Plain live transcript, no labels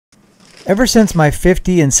Ever since my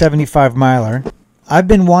 50 and 75 miler, I've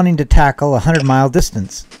been wanting to tackle a 100-mile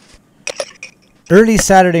distance. Early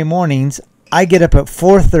Saturday mornings, I get up at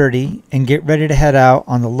 4:30 and get ready to head out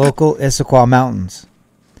on the local Issy Mountains.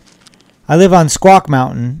 I live on Squak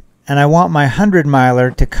Mountain, and I want my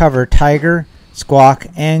 100-miler to cover Tiger, Squak,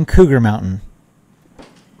 and Cougar Mountain.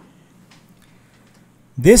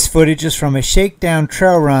 This footage is from a shakedown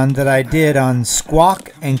trail run that I did on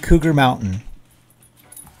Squak and Cougar Mountain.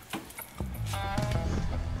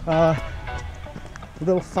 A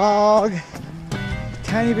little fog,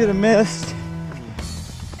 tiny bit of mist,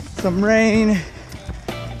 some rain,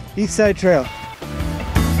 East Side Trail.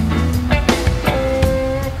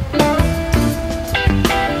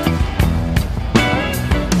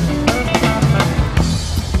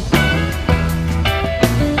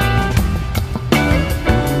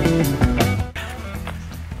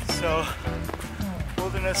 So,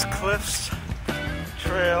 Wilderness Cliffs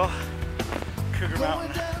Trail, Cougar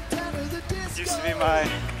Mountain. Used to be my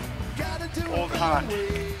old haunt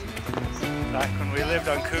back when we lived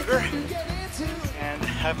on Cougar, and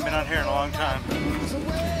haven't been on here in a long time.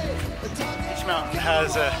 Each mountain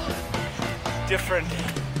has a different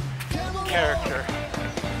character.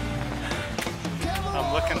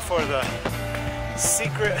 I'm looking for the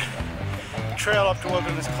secret trail up to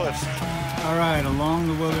Wilderness Cliffs. Alright, along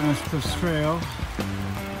the Wilderness Cliffs Trail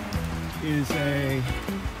is a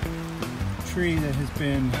tree that has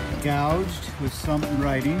been gouged with some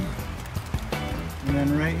writing, and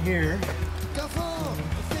then right here,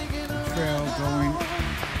 trail going.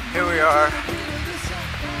 Here we are,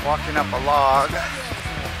 walking up a log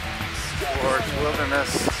towards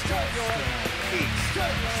Wilderness Peak.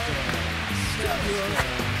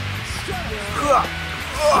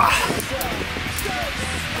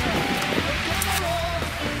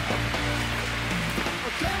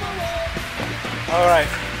 All right.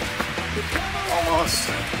 Almost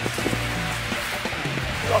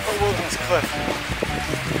up a Wilderness Cliff,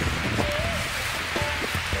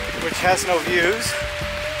 which has no views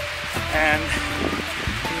and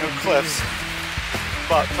no cliffs,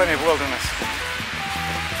 but plenty of wilderness.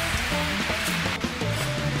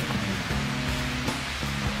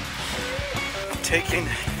 Taking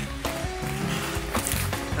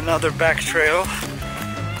another back trail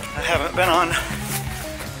I haven't been on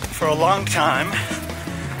for a long time,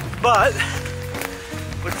 but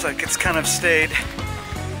looks like it's kind of stayed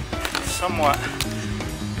somewhat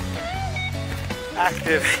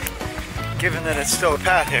active, given that it's still a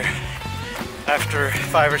path here after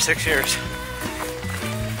 5 or 6 years.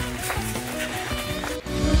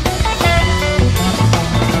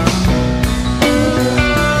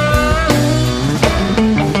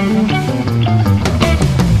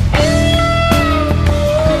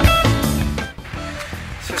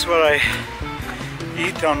 This is what I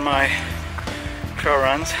eat on my trail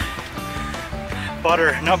runs.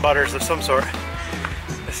 Nut butters of some sort.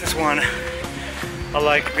 This is one I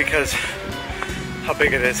like because how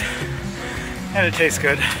big it is, and it tastes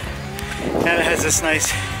good, and it has this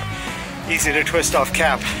nice, easy to twist off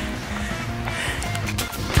cap.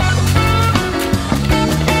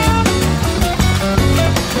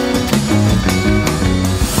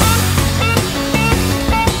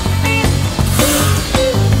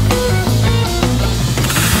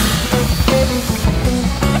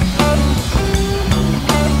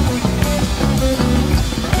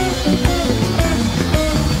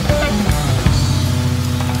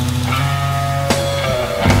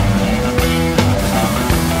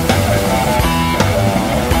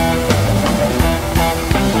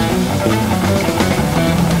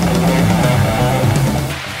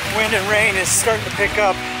 Is starting to pick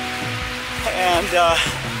up, and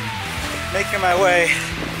making my way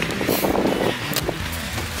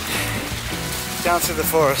down through the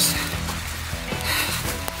forest.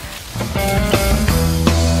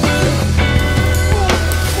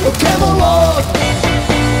 Camel walk,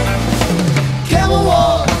 camel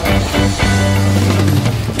walk,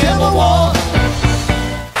 camel walk.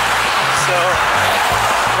 So,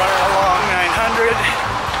 running along 900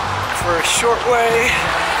 for a short way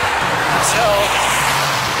until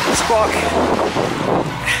Squak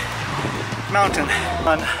Mountain.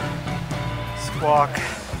 On Squak,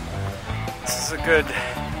 this is a good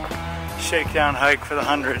shakedown hike for the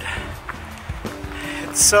 100.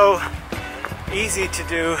 It's so easy to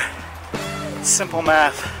do simple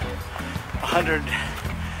math. 100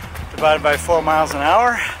 divided by 4 miles an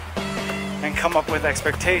hour and come up with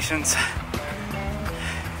expectations.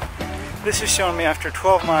 This has shown me after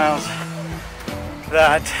 12 miles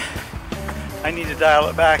that I need to dial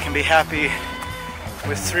it back and be happy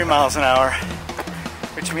with 3 miles an hour,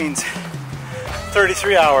 which means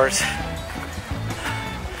 33 hours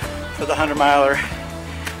for the 100 miler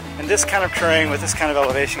in this kind of terrain with this kind of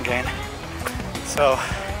elevation gain. So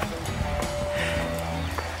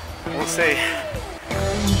we'll see.